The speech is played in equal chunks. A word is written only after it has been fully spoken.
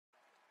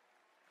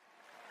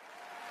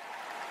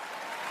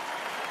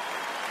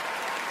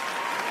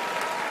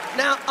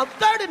Now, I'm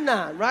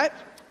 39, right?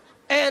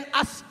 And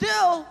I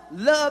still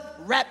love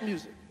rap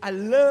music. I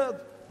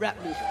love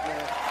rap music,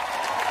 man.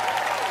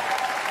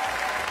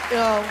 You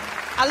know,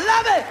 I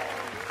love it,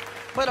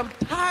 but I'm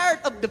tired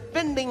of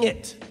defending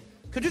it.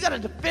 Because you got to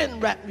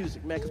defend rap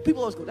music, man. Because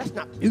people always go, that's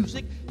not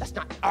music, that's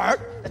not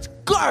art, that's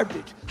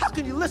garbage. How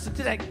can you listen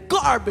to that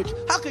garbage?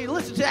 How can you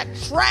listen to that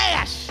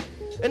trash?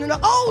 And in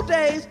the old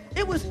days,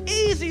 it was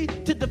easy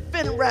to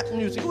defend rap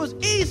music. It was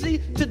easy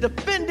to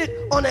defend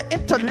it on an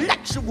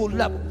intellectual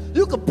level.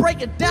 You could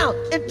break it down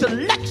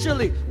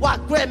intellectually why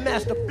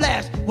Grandmaster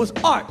Flash was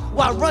art,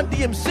 why Run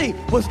DMC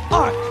was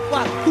art,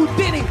 why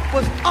Houdini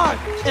was art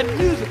and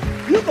music.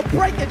 You could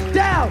break it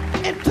down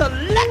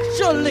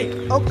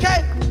intellectually,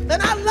 okay?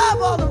 And I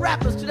love all the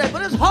rappers today,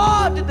 but it's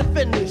hard to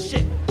defend this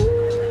shit.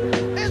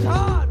 It's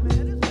hard,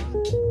 man.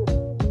 It's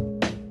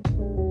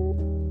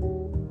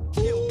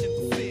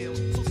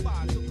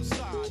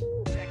hard.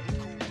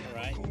 All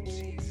right.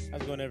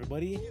 How's it going,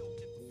 everybody?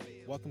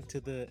 Welcome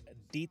to the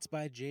Deets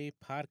by Jay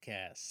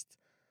podcast.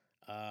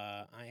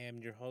 I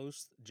am your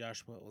host,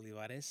 Joshua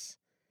Olivares,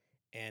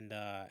 and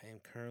I am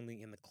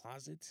currently in the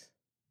closet.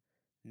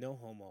 No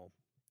homo.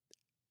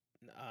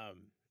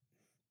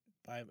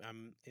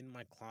 I'm in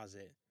my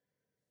closet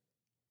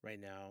right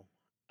now.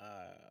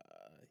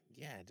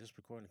 Just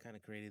recording. Kind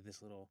of created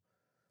this little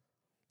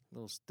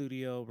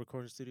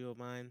recording studio of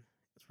mine.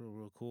 It's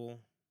real cool.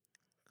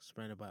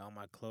 Surrounded by all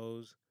my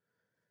clothes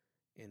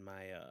in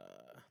my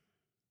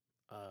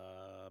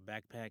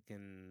backpack,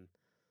 and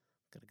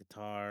got a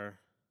guitar.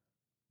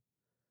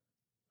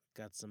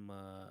 Got some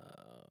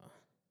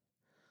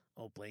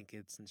old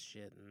blankets and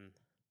shit, and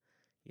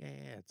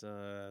it's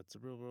a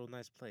real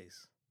nice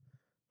place.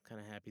 Kind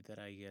of happy that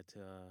I get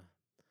to.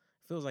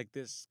 Feels like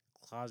this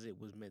closet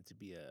was meant to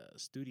be a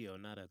studio,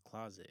 not a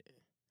closet.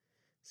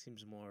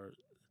 Seems more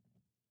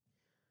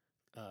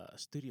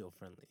studio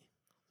friendly.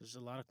 There's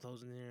a lot of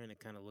clothes in there, and it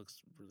kind of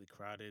looks really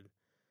crowded.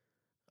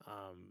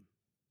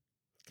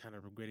 Kind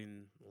of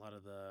regretting a lot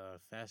of the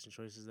fashion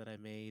choices that I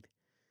made.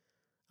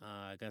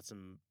 I got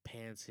some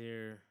pants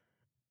here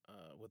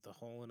with a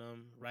hole in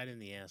them, right in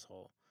the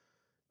asshole.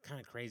 Kind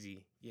of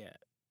crazy, yeah.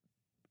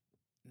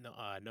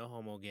 No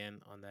homo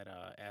again on that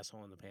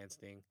asshole in the pants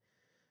thing.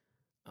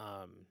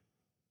 I'm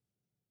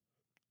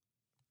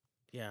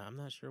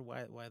not sure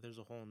why there's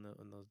a hole in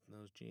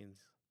those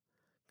jeans.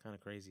 Kind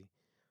of crazy.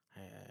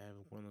 I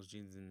haven't worn those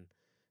jeans in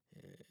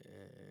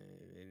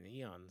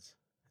eons.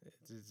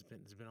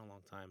 It's been a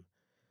long time.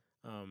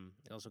 I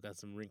also got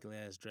some wrinkly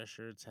ass dress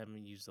shirts.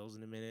 Haven't used those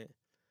in a minute.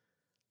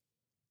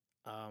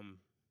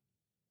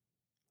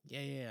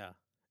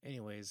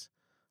 Anyways,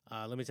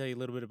 let me tell you a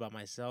little bit about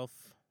myself.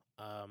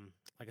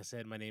 Like I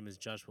said, my name is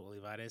Joshua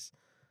Olivares.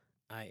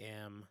 I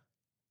am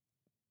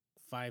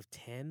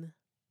 5'10",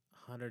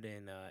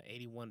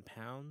 181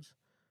 pounds,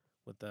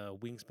 with a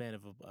wingspan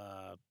of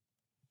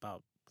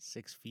about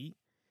 6 feet.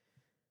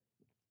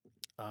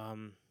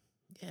 And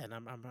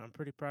I'm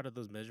pretty proud of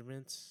those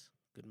measurements.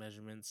 Good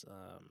measurements.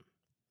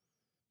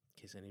 In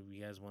case any of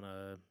you guys want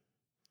to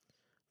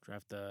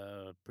draft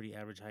a pretty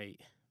average height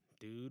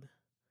dude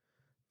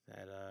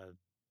that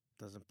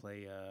doesn't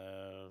play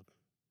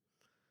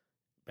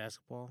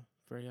basketball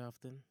very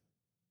often,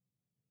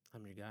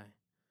 I'm your guy.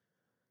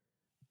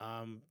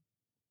 I'm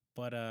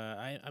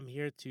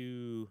here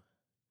to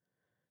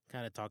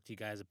kind of talk to you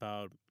guys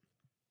about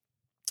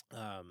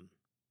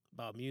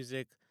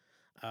music.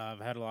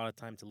 I've had a lot of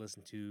time to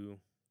listen to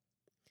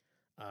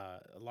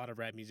a lot of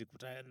rap music,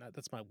 which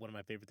that's one of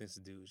my favorite things to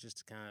do, is just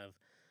to kind of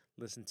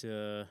listen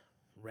to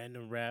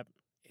random rap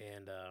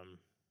and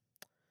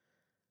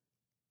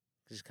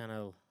just kind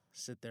of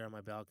sit there on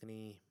my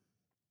balcony,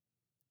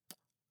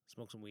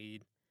 smoke some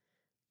weed,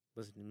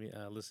 listen to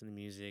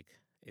music.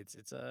 It's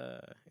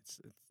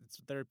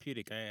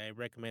therapeutic. I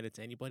recommend it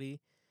to anybody.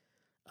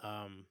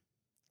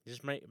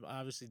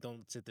 Obviously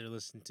don't sit there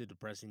listening to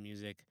depressing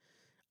music.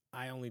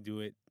 I only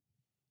do it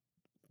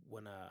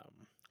when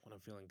I'm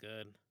feeling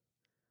good,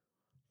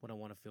 when I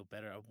want to feel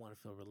better, I want to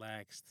feel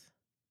relaxed.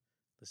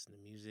 Listen to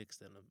music,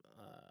 then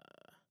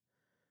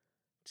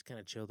just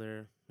kind of chill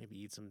there, maybe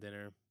eat some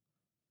dinner.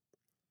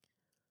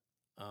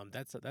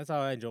 That's how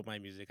I enjoy my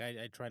music.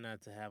 I try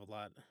not to have a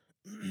lot.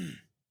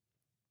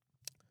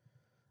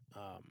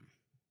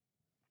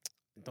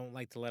 Don't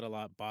like to let a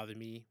lot bother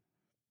me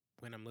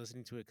when I'm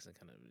listening to it, because it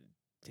kind of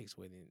takes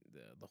away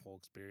the whole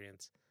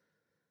experience.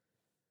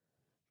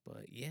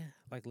 But yeah,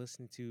 I like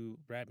listening to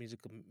rap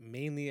music.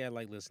 Mainly, I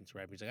like listening to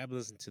rap music. I've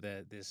listened to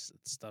this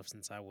stuff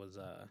since I was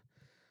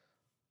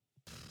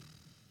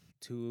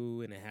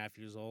 2.5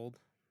 years old.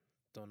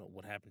 Don't know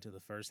what happened to the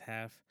first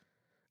half.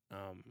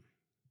 I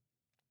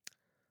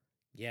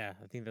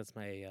think that's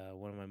my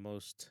one of my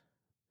most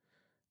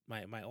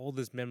my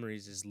oldest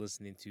memories is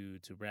listening to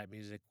rap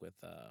music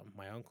with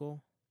my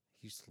uncle.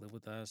 He used to live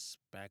with us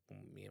back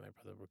when me and my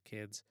brother were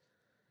kids,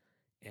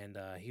 and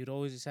he would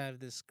always just have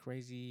this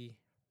crazy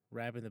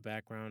rap in the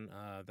background.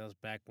 That was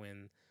back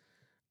when,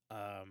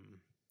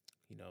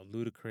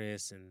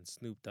 Ludacris and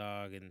Snoop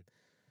Dogg and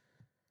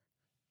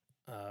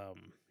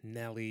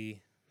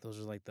Nelly, Those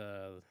are like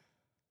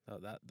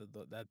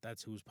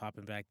that's who was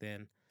popping back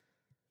then.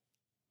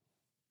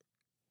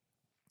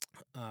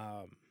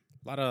 A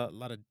lot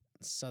of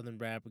southern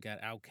rap. We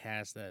got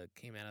Outkast that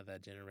came out of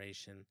that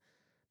generation.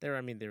 They were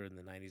in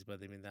the '90s, but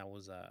I mean that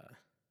was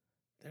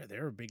they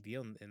were a big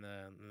deal in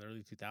the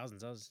early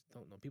 2000s. I was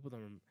don't know people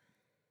don't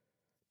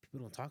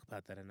talk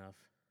about that enough.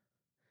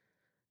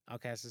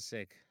 Outkast is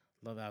sick.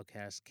 Love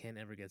Outkast. Can't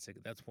ever get sick.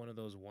 That's one of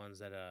those ones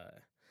that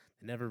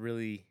never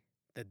really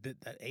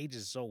that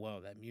ages so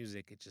well. That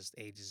music, it just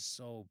ages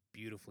so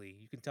beautifully.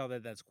 You can tell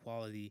that that's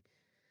quality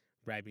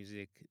rap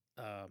music.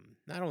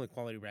 Not only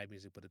quality rap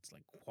music, but it's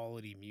like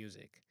quality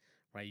music,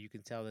 right? You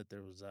can tell that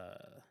there was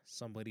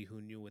somebody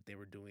who knew what they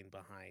were doing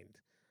behind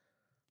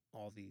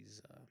all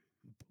these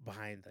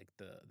behind like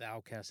the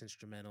Outkast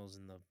instrumentals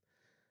and the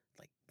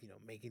like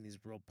making these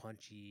real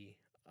punchy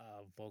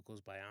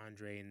vocals by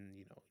Andre,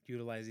 and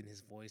utilizing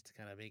his voice to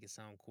kind of make it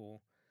sound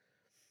cool.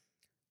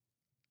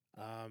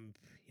 Um,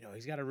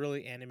 he's got a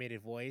really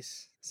animated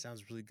voice.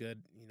 Sounds really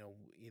good.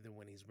 Either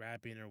when he's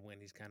rapping or when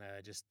he's kind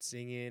of just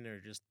singing or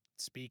just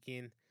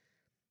speaking.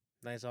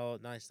 Nice all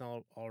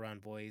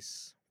around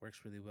voice. Works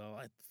really well.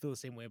 I feel the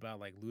same way about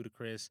like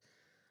Ludacris.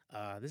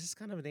 This is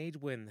kind of an age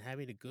when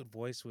having a good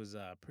voice was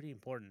pretty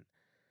important.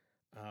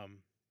 Um,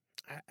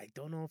 I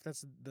don't know if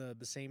that's the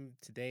same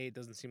today. It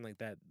doesn't seem like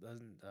that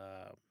doesn't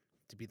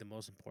to be the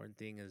most important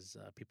thing as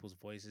people's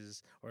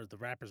voices or the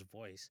rapper's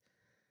voice.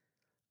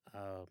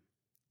 Uh,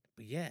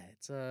 but yeah,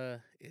 it's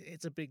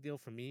a big deal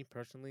for me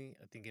personally.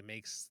 I think it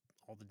makes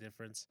all the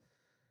difference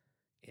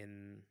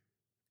in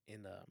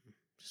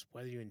just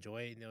whether you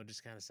enjoy it.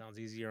 Just kind of sounds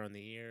easier on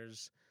the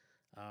ears.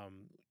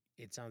 Um,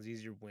 it sounds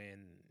easier when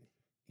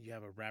you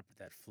have a rapper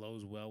that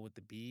flows well with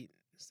the beat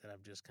instead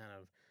of just kind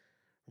of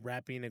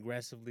rapping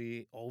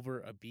aggressively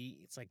over a beat.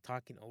 It's like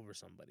talking over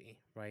somebody,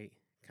 right?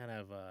 Kind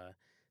of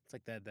it's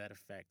like that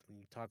effect when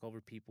you talk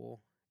over people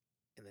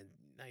and then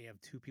now you have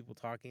two people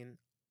talking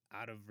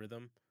out of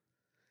rhythm.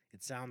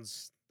 It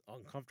sounds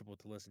uncomfortable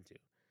to listen to.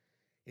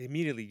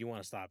 Immediately you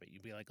want to stop it.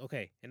 You'd be like,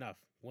 "Okay, enough.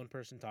 One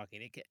person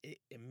talking." It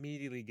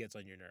immediately gets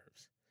on your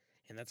nerves.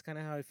 And that's kind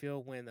of how I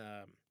feel when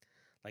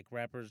like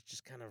rappers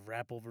just kind of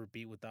rap over a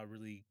beat without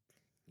really,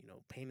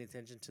 paying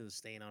attention to the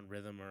staying on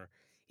rhythm or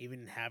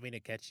even having a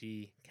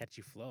catchy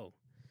flow.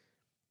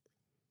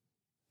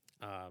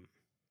 Um,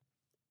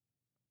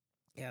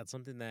 yeah, it's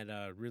something that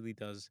really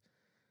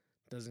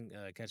doesn't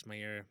catch my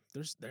ear.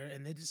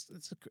 And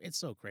it's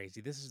so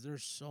crazy.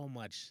 There's so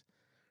much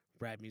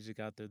rap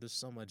music out there. There's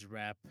so much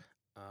rap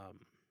um,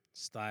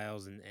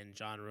 styles and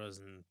genres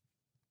and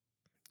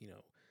you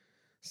know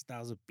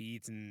styles of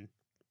beats and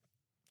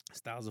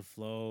styles of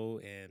flow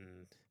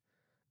and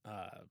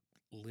uh,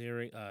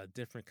 lyric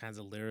different kinds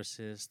of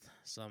lyricists.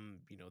 Some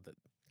that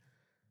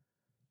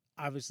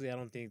obviously I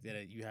don't think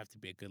that you have to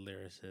be a good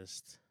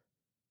lyricist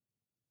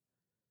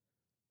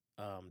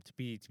to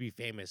be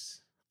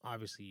famous.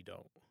 Obviously you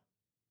don't.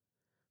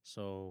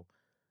 So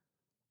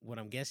what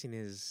I'm guessing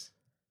is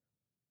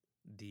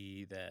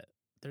that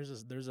there's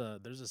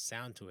a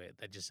sound to it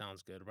that just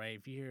sounds good, right?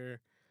 If you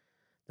hear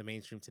the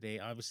mainstream today,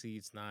 obviously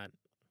it's not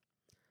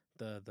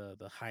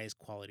the highest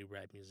quality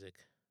rap music,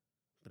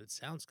 but it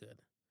sounds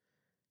good.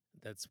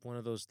 That's one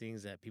of those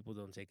things that people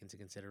don't take into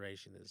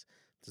consideration is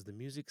does the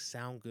music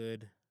sound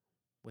good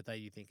without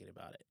you thinking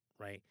about it,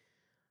 right?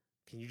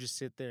 Can you just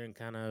sit there and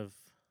kind of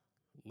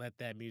let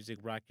that music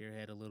rock your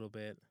head a little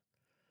bit?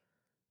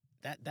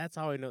 That's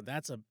how I know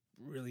that's a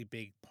really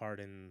big part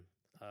in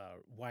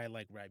why I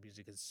like rap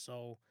music. Is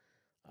so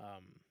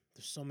um,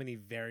 there's so many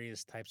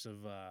various types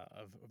of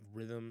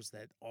rhythms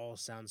that all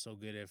sound so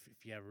good if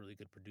you have really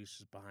good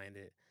producers behind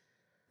it.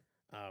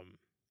 Um,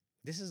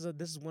 this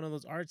is one of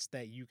those arts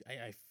that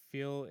I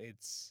feel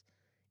it's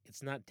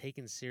not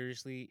taken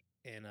seriously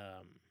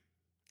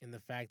in the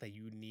fact that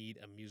you need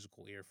a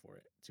musical ear for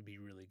it to be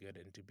really good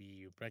and to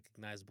be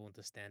recognizable and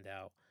to stand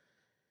out.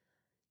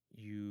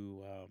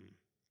 You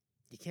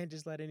can't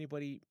just let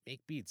anybody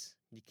make beats.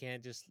 You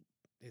can't just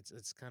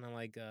it's kind of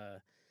like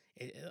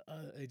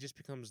it just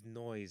becomes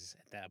noise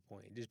at that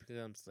point. It just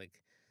becomes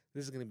like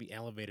this is gonna be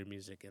elevator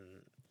music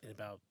in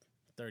about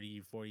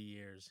 30, 40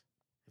 years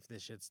if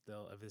this shit's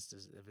still if this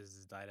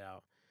has died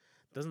out.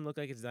 Doesn't look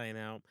like it's dying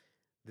out.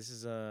 This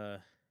is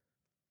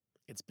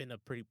it's been a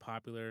pretty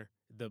popular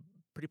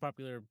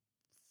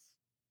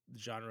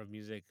genre of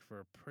music for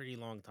a pretty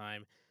long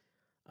time.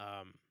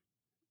 Um,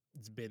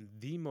 it's been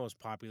the most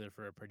popular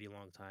for a pretty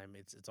long time.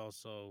 It's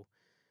also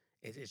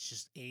it's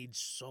just aged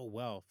so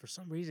well. For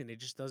some reason, it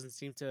just doesn't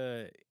seem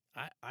to.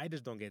 I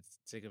just don't get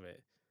sick of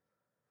it.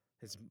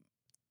 It's the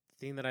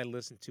thing that I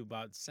listen to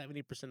about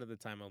 70% of the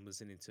time. I'm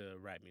listening to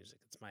rap music.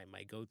 It's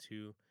my go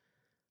to.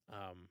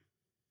 Um,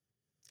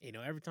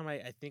 every time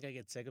I think I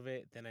get sick of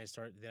it, then I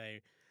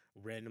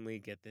randomly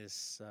get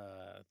this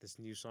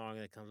new song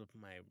that comes up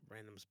in my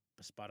random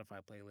Spotify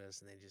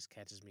playlist, and it just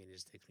catches me and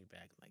just takes me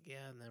back. I'm like,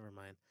 yeah, never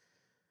mind.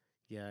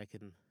 Yeah, I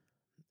can,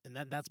 and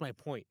that's my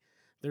point.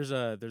 There's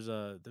a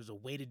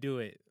way to do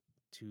it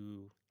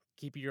to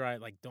keep your eye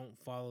like don't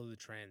follow the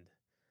trend.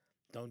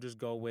 Don't just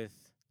go with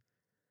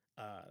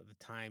the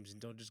times and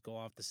don't just go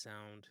off the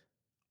sound.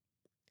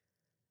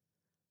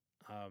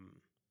 Um,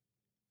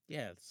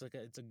 yeah,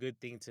 it's a good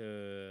thing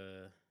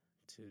to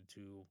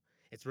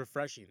it's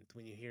refreshing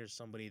when you hear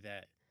somebody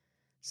that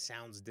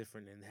sounds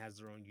different and has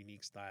their own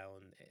unique style,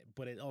 and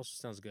but it also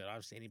sounds good.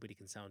 Obviously, anybody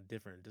can sound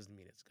different. It doesn't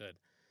mean it's good,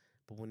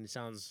 but when it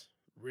sounds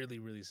really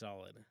really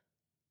solid,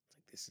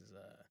 it's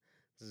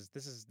like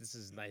this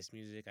is nice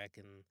music. I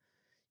can,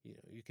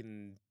 you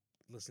can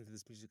listen to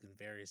this music in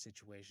various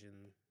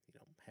situations.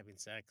 Having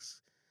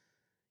sex,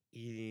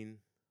 eating,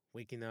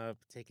 waking up,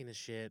 taking a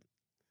shit,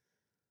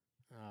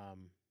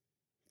 um,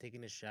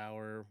 taking a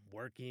shower,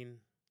 working.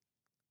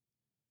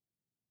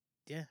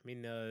 Yeah, I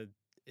mean, it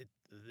it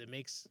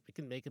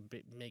can make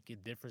a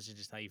difference in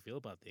just how you feel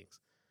about things.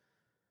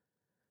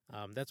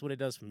 That's what it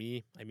does for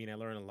me. I mean, I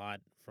learn a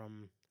lot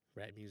from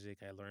rap music.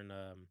 I learn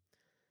uh,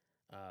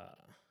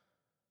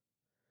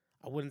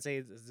 I wouldn't say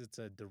it's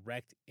a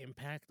direct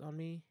impact on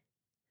me.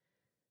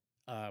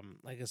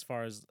 Like as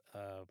far as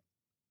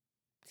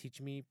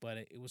teaching me, but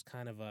it was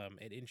kind of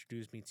it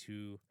introduced me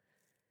to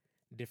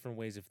different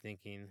ways of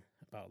thinking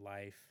about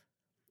life,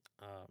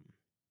 um,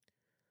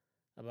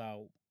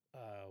 about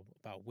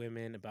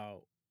women,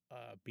 about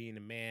being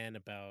a man,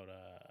 about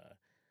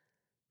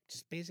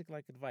just basic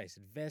like advice,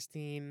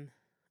 investing,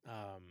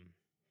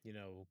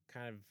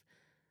 kind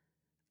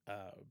of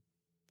uh,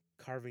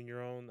 carving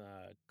your own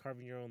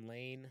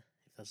lane,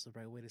 if that's the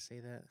right way to say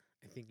that.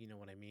 I think you know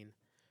what I mean.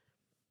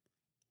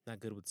 Not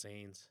good with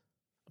sayings,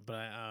 but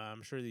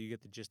I'm sure that you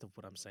get the gist of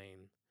what I'm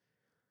saying.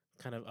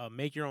 Kind of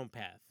make your own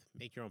path.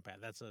 Make your own path.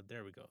 That's a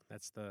there we go.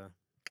 That's the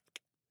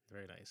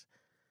very nice.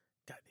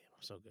 God damn,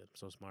 I'm so good. I'm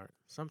so smart.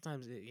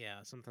 Sometimes,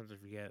 sometimes I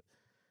forget.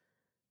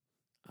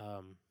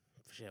 Um,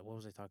 shit. What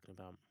was I talking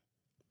about?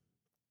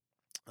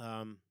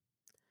 Um,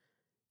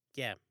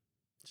 yeah,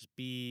 just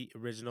be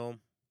original.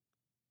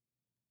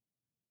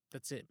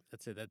 That's it.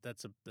 That's it.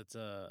 That's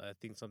I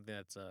think something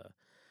that's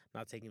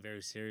not taken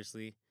very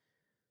seriously.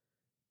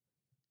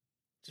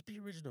 Just be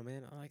original,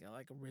 man. I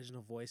like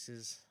original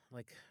voices. I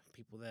like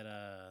people that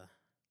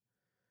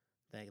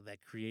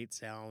create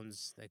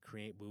sounds, that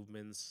create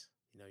movements.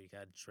 You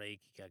got Drake,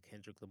 you got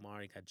Kendrick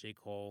Lamar, you got J.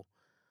 Cole.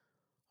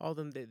 All of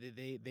them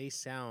they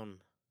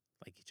sound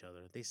like each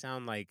other. They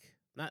sound like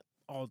not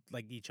all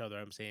like each other.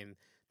 I'm saying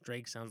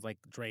Drake sounds like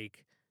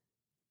Drake.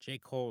 J.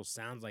 Cole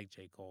sounds like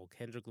J. Cole.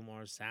 Kendrick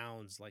Lamar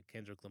sounds like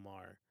Kendrick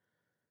Lamar.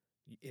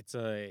 It's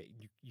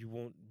you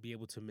won't be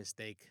able to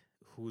mistake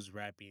who's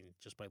rapping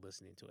just by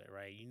listening to it,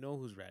 right? You know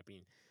who's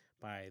rapping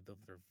by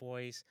their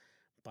voice,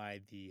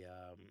 by the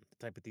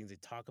type of things they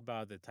talk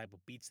about, the type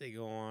of beats they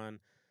go on,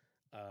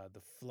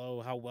 the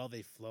flow, how well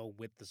they flow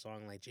with the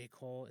song. Like J.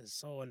 Cole is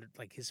so under,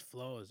 like his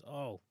flow is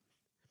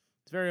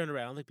it's very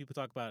underrated. I don't think people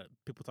talk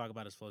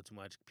about his flow too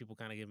much. People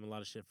kind of give him a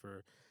lot of shit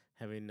for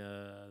having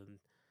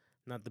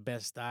not the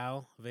best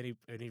style of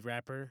any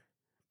rapper,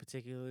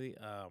 particularly.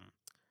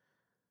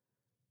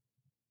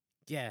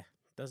 Yeah,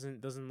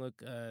 doesn't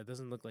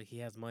look like he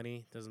has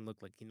money. Doesn't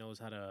look like he knows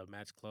how to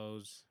match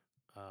clothes.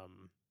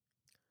 Um,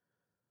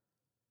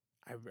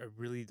 I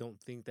really don't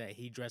think that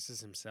he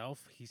dresses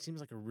himself. He seems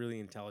like a really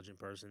intelligent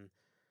person.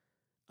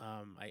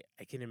 I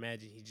can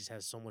imagine he just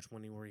has so much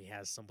money where he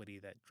has somebody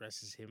that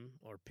dresses him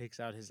or picks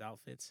out his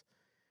outfits,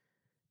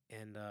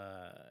 and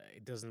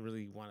it doesn't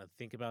really want to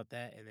think about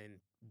that. And then,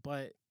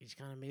 but he's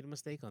kind of made a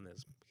mistake on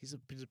this. He's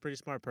a pretty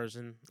smart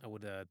person. I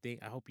would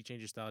think. I hope you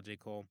change your style, J.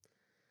 Cole.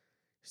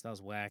 Your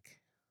style's whack.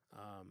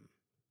 Um,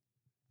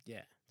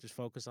 yeah, just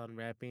focus on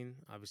rapping.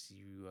 Obviously,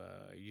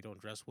 you don't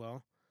dress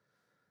well.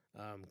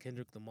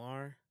 Kendrick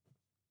Lamar,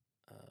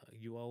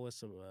 you owe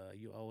us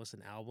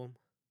an album.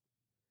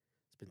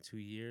 It's been 2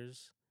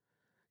 years.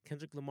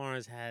 Kendrick Lamar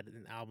has had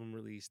an album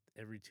released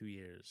every 2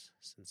 years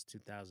since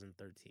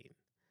 2013.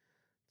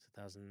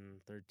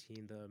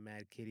 2013, the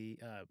Mad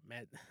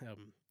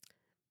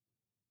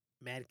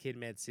Kid,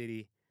 Mad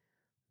City,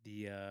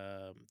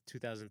 the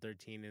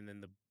 2013, and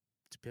then the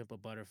To Pimp a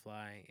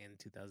Butterfly in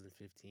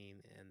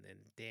 2015, and then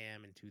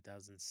Damn in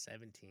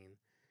 2017.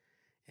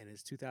 And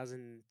it's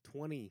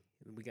 2020,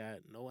 and we got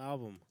no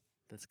album.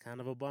 That's kind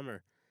of a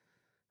bummer.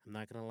 I'm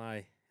not gonna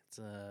lie. It's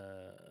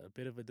a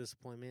bit of a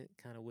disappointment.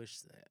 Kind of wish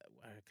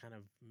I kind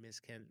of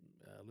miss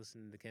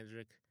listening to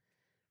Kendrick.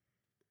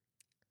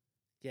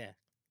 Yeah,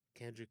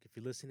 Kendrick, if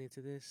you're listening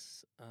to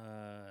this,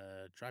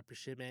 drop your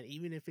shit, man.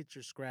 Even if it's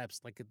your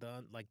scraps, like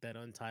that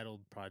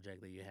Untitled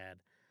project that you had,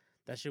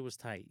 that shit was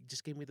tight.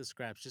 Just give me the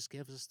scraps. Just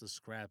give us the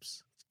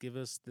scraps. Give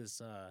us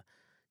this.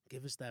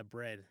 Give us that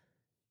bread.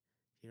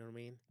 You know what I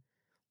mean?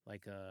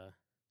 Like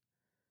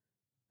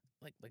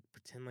like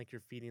pretend like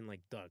you're feeding like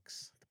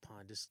ducks the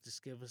pond.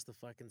 Just give us the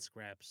fucking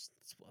scraps.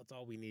 That's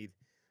all we need.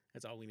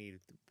 That's all we need.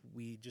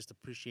 We just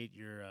appreciate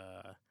your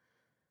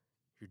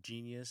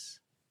genius,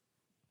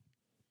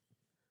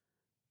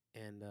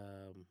 and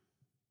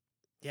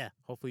yeah.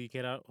 Hopefully you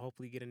get out.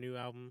 Hopefully you get a new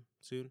album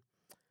soon.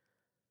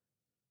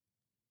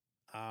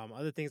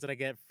 Other things that I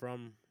get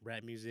from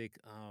rap music,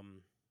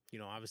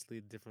 obviously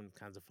different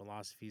kinds of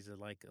philosophies I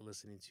like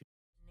listening to.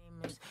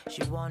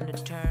 She wanna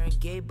turn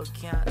gay but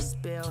can't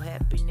spell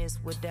happiness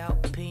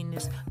without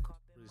penis.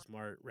 Really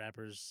smart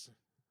rappers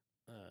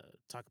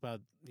talk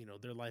about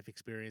their life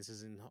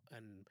experiences and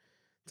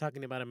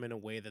talking about them in a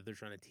way that they're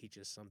trying to teach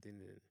us something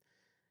and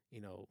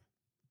you know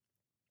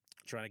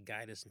try to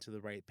guide us into the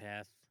right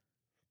path.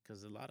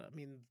 Because a lot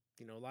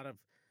of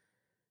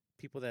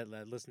people that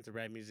listen to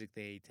rap music,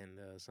 they tend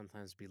to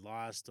sometimes be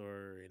lost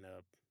or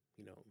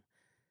you know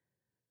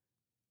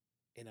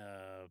in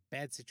a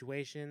bad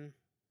situation.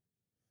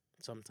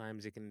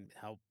 Sometimes it can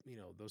help.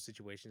 Those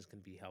situations can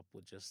be helped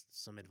with just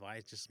some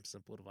advice, just some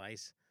simple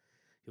advice.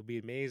 You'll be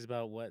amazed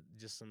about what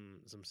just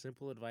some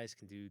simple advice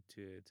can do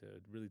to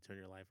really turn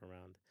your life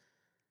around.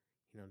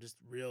 Just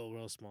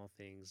real small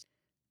things,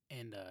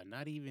 and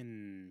not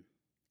even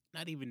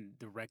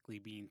directly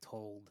being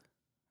told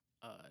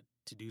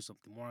to do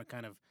something. More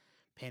kind of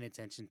paying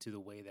attention to the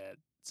way that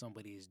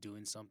somebody is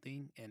doing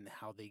something and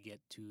how they get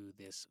to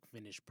this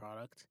finished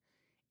product,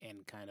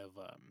 and kind of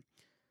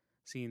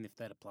seeing if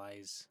that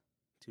applies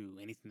to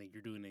anything that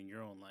you're doing in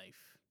your own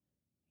life.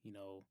 You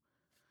know,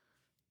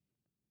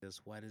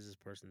 why does this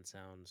person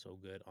sound so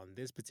good on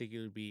this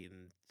particular beat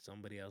and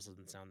somebody else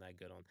doesn't sound that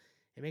good on?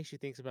 It makes you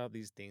think about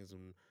these things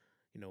and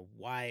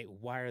why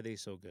are they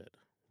so good?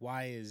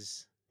 Why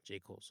is J.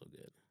 Cole so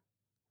good?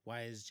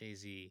 Why is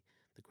Jay-Z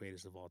the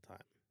greatest of all time?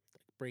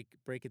 Like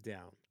break it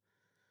down.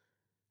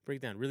 Break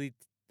it down. Really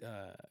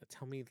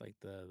tell me like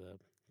the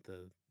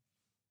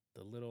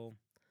little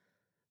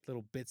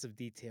bits of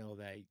detail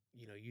that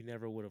you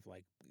never would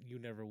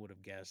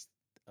have guessed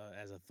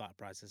as a thought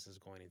process is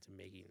going into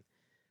making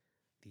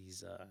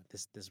these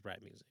this rap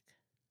music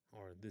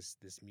or this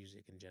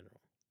music in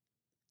general.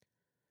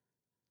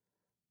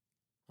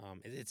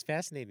 It's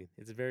fascinating.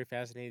 It's very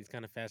fascinating. It's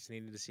kind of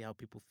fascinating to see how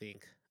people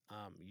think.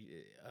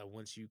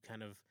 Once you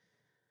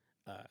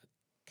uh,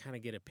 kind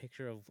of get a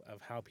picture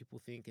of how people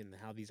think and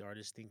how these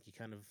artists think, you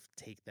kind of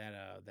take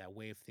that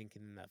way of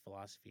thinking and that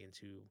philosophy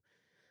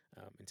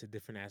into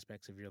different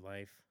aspects of your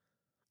life.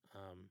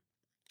 Um,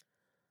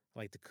 I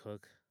like to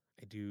cook.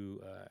 I do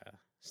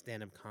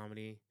stand up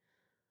comedy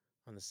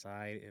on the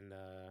side and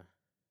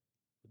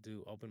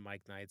do open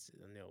mic nights.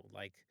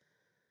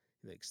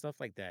 Like stuff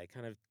like that.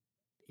 Kind of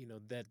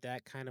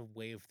that kind of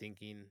way of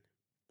thinking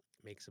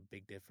makes a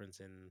big difference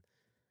in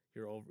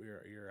your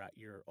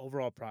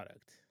overall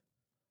product,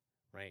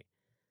 right?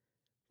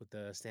 With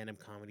the stand up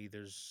comedy,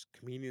 there's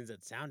comedians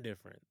that sound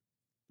different,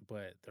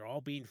 but they're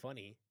all being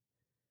funny.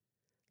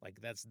 Like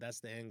that's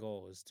the end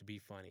goal is to be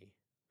funny.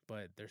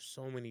 But there's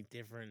so many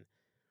different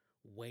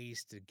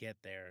ways to get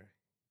there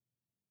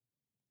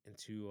and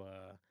to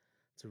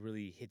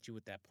really hit you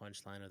with that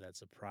punchline or that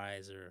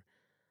surprise or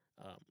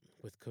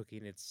with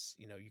cooking it's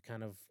you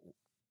kind of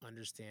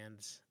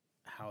understand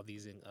how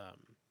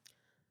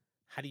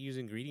how to use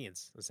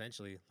ingredients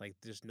essentially like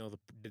just know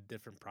the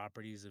different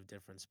properties of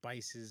different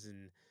spices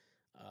and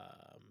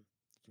um,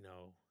 you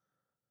know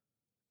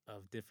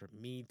of different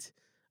meat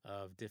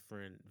of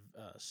different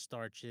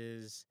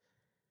starches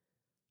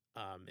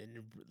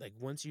and like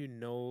once you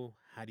know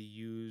how to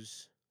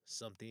use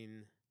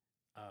something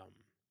um,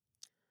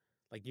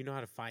 like you know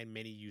how to find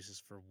many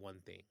uses for one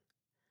thing,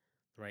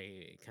 right?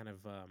 It kind of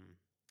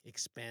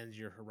expands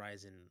your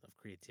horizon of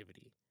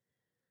creativity.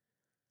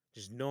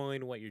 Just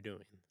knowing what you're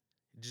doing,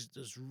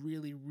 just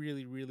really,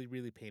 really, really,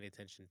 really paying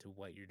attention to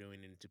what you're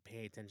doing and to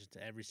pay attention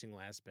to every single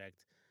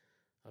aspect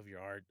of your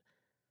art,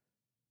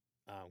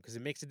 because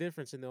it makes a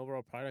difference in the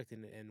overall product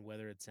and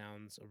whether it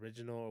sounds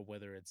original or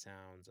whether it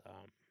sounds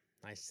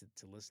nice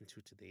to listen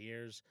to the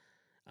ears.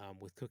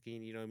 With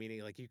cooking, you know what I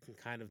mean? Like you can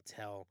kind of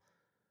tell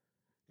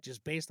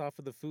just based off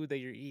of the food that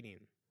you're eating,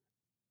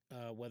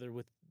 whether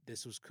with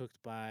this was cooked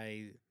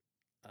by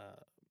uh,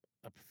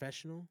 a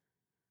professional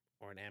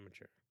or an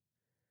amateur.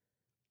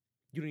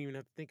 You don't even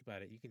have to think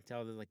about it. You can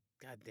tell that like,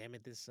 God damn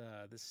it, this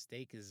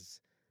steak is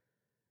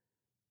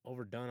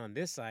overdone on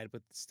this side,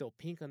 but still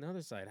pink on the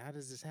other side. How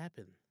does this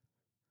happen?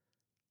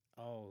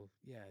 Oh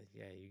yeah.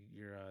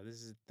 You're this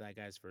is that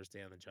guy's first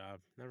day on the job.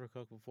 Never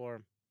cooked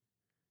before.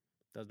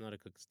 Doesn't know how to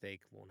cook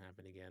steak. Won't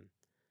happen again.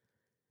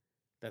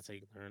 That's how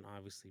you learn,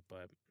 obviously,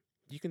 but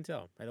you can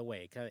tell right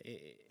away.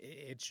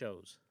 It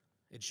shows.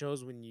 It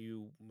shows when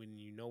you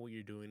know what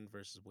you're doing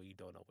versus what you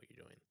don't know what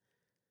you're doing.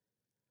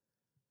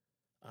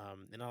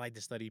 And I like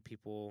to study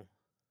people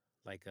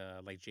like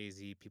Jay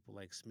Z, people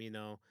like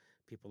Smino,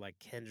 people like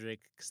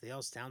Kendrick, because they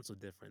all sound so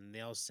different. And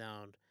they all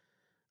sound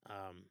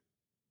um,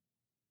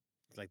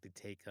 like they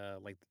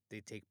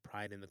take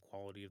pride in the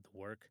quality of the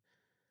work.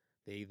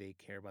 They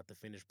care about the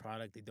finished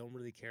product. They don't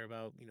really care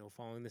about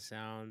following the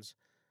sounds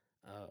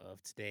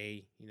of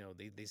today.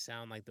 They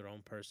sound like their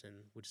own person,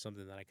 which is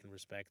something that I can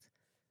respect.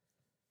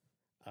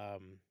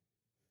 Um,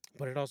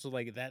 but it also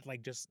like that,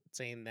 like just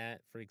saying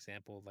that, for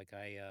example, like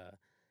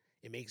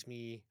it makes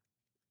me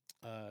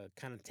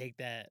kind of take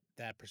that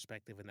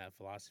perspective and that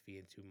philosophy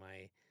into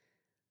my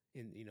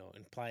and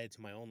apply it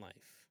to my own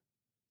life.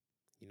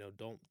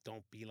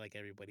 Don't be like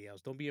everybody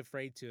else. Don't be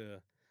afraid to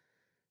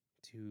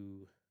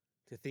to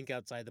think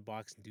outside the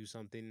box and do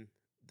something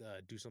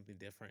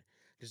different.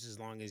 just as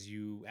long as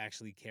you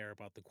actually care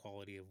about the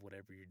quality of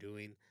whatever you're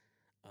doing.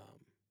 Um,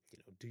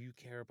 do you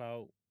care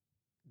about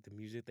the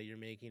music that you're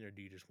making, or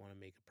do you just want to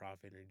make a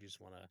profit, or you just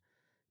want to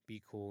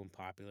be cool and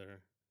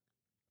popular?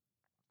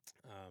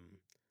 Um,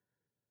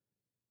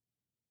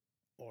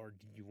 or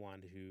do you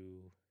want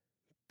to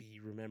be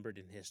remembered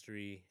in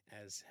history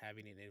as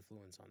having an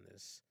influence on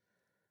this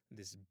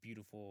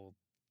beautiful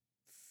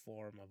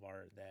form of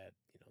art that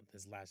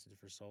has lasted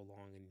for so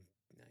long, and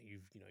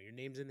now your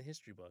name's in the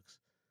history books.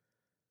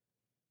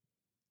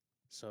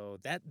 So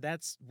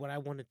that's what I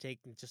want to take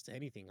just to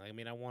anything. I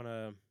mean, I want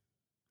to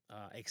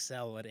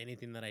excel at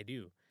anything that I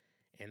do,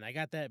 and I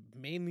got that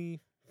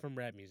mainly from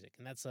rap music,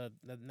 and that's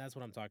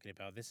what I'm talking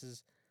about. This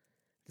is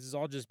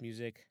all just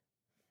music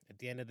at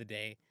the end of the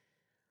day,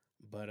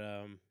 but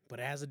it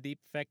has a deep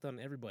effect on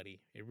everybody.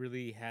 It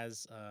really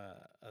has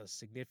a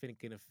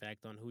significant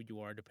effect on who you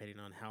are, depending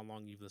on how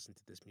long you've listened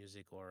to this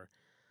music, or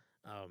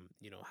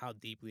how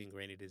deeply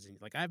ingrained it is. And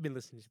like, I've been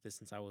listening to this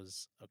since I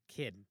was a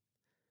kid.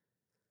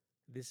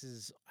 This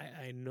is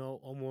I know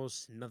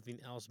almost nothing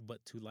else but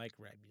to like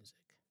rap music.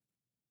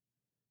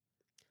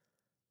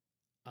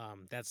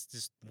 That's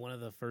just one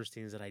of the first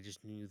things that I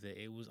just knew that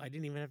it was. I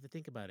didn't even have to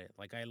think about it.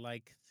 Like,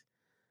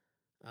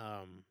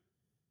 um,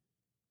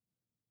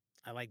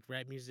 I liked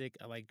rap music.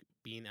 I like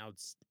being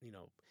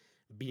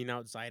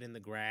outside in the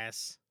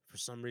grass. For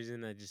some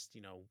reason, I just,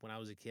 when I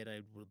was a kid,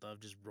 I would love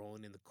just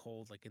rolling in the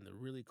cold, like in the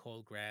really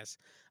cold grass.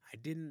 I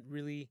didn't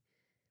really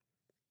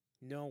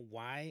know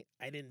why.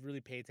 I didn't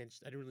really pay attention.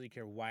 I didn't really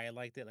care why I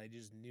liked it. I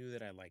just knew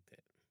that I liked it.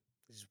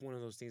 It's just one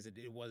of those things that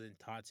it wasn't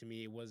taught to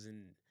me. It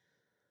wasn't.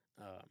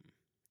 Um,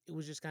 it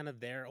was just kind of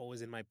there,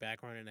 always in my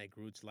background, and I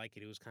grew to like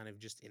it. It was kind of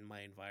just in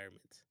my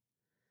environment.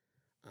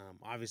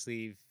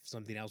 Obviously, if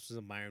something else was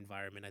in my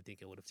environment, I think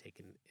I would have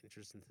taken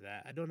interest into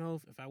that. I don't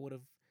know if I would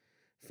have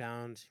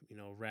found,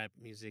 rap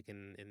music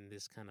in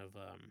this kind of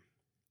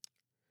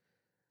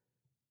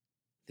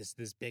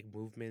this big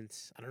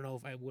movement. I don't know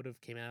if I would have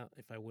came out,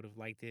 if I would have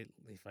liked it,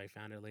 if I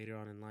found it later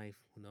on in life.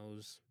 Who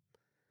knows?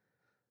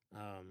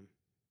 Um,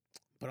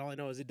 but all I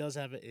know is it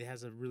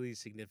has a really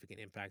significant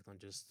impact on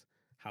just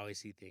how I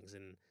see things,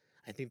 and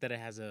I think that it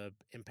has a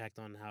impact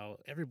on how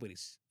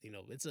everybody's.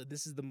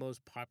 This is the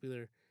most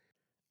popular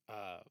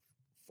uh,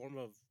 form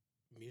of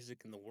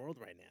music in the world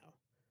right now.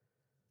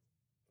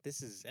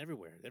 This is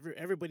everywhere.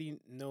 Everybody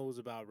knows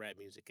about rap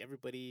music.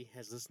 Everybody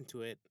has listened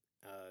to it.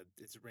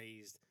 It's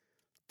raised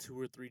two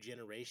or three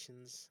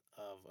generations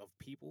of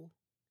people,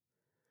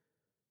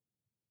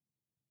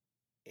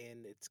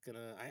 and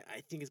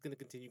I think it's gonna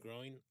continue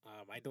growing.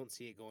 I don't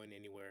see it going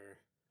anywhere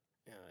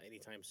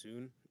anytime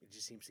soon. It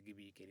just seems to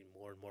be getting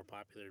more and more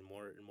popular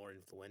and more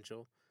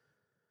influential.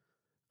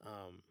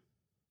 Um,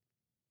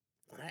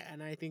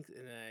 and I think,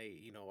 I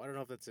don't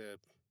know if that's a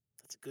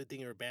good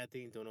thing or a bad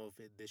thing. Don't know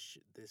if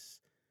this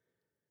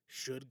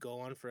should go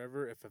on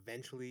forever. If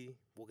eventually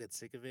we'll get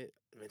sick of it,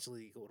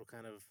 eventually it'll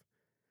kind of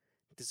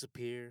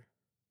disappear,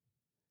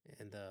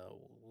 and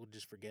we'll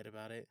just forget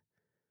about it.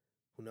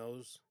 Who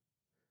knows?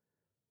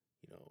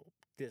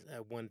 This,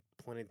 at one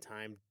point in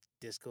time,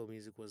 disco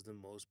music was the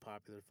most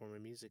popular form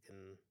of music,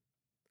 and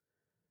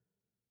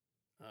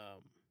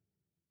um,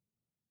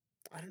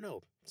 I don't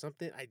know,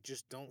 something, I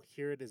just don't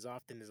hear it as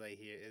often as I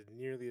hear, as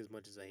nearly as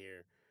much as I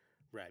hear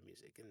rap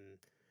music, and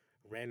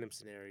random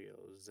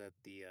scenarios at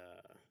the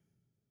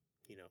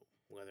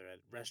whether at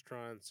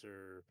restaurants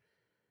or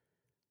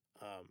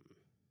um,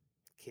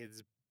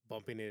 kids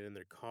bumping it in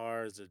their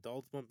cars,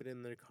 adults bumping it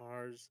in their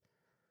cars.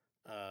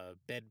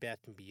 Bed Bath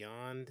and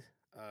Beyond,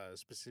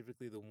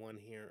 specifically the one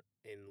here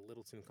in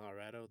Littleton,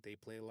 Colorado, they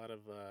play a lot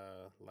of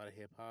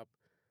hip hop.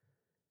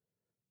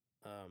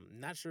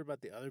 Not sure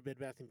about the other Bed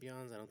Bath and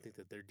Beyonds. I don't think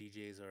that their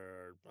DJs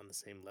are on the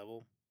same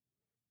level.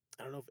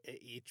 I don't know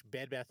if each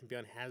Bed Bath and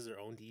Beyond has their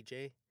own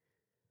DJ,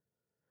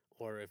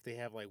 or if they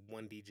have like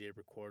one DJ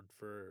record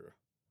for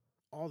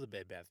all the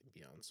Bed Bath and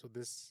Beyond. So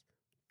this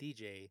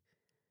DJ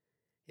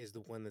is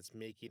the one that's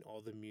making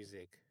all the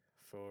music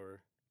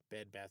for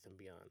Bed Bath and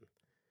Beyond.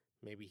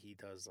 Maybe he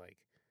does like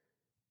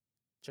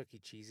Chuck E.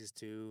 Cheese's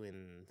too,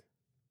 and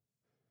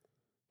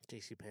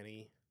J.C.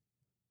 Penney.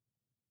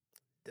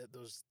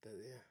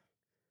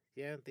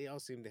 Yeah, they all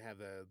seem to have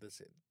the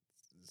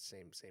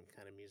same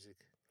kind of music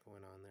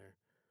going on there.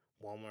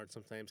 Walmart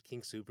sometimes.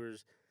 King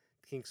Supers,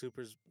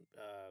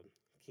 uh,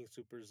 King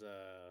Supers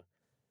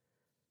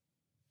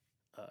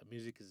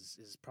music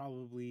is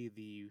probably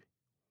the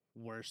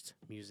worst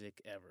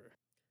music ever.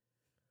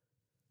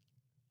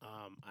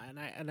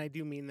 And I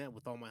do mean that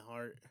with all my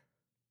heart.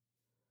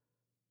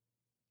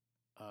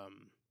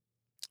 Um,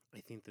 I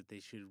think that they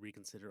should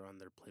reconsider on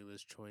their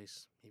playlist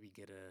choice. Maybe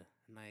get a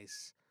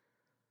nice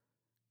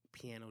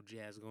piano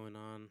jazz going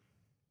on.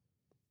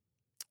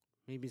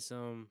 Maybe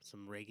some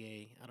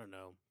reggae. I don't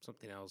know,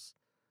 something else.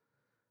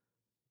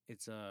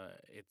 It's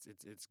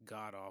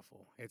god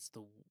awful. It's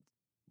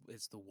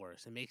the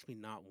worst. It makes me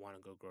not want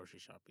to go grocery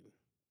shopping.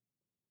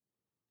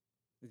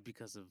 It's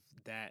because of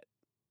that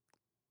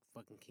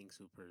fucking King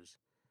Supers.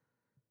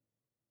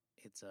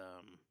 It's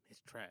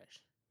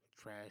trash.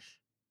 Trash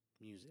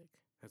music.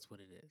 That's what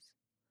it is.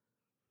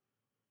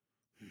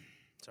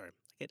 Sorry,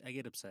 I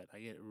get upset. I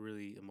get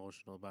really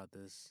emotional about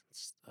this.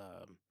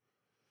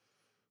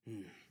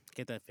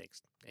 Get that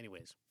fixed.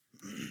 Anyways,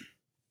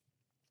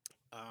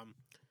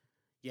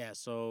 yeah.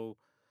 So,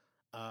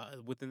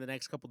 within the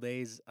next couple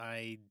days,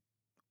 I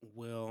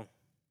will.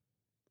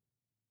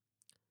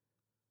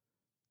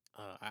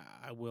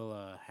 I will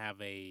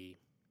have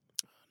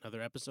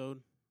another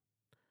episode,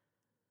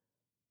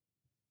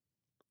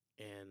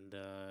 and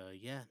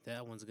yeah,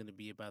 that one's gonna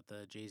be about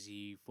the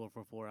Jay-Z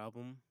 444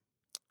 album.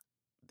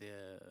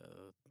 The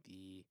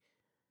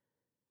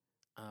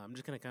I'm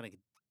just gonna kind of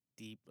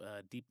deep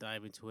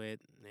dive into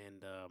it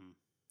and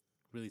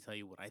really tell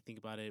you what I think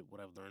about it, what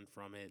I've learned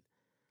from it.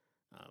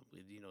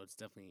 It's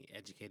definitely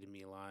educated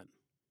me a lot,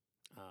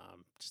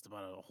 just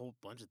about a whole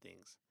bunch of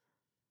things.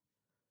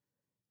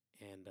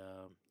 And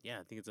yeah,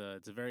 I think it's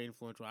a very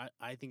influential.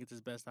 I think it's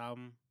his best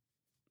album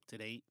to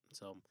date.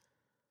 So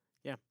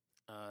yeah,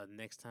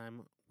 next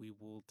time we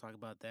will talk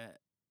about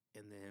that,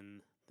 and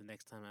then the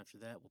next time after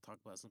that we'll talk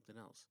about something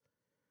else.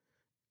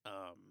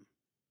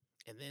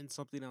 And then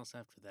something else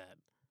after that,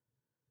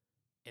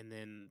 and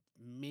then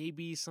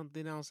maybe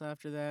something else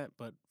after that,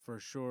 but for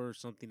sure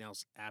something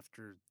else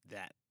after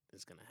that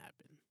is gonna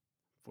happen,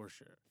 for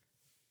sure.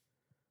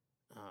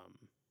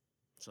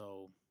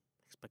 So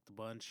expect a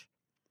bunch.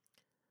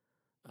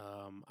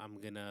 I'm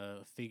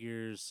gonna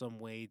figure some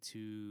way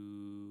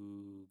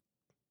to,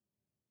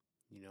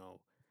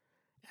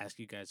 ask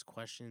you guys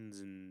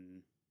questions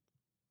and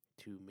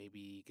to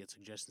maybe get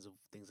suggestions of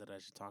things that I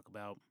should talk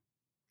about.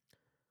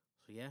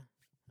 So yeah,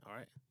 all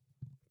right.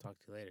 Talk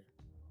to you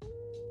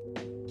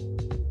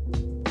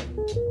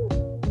later.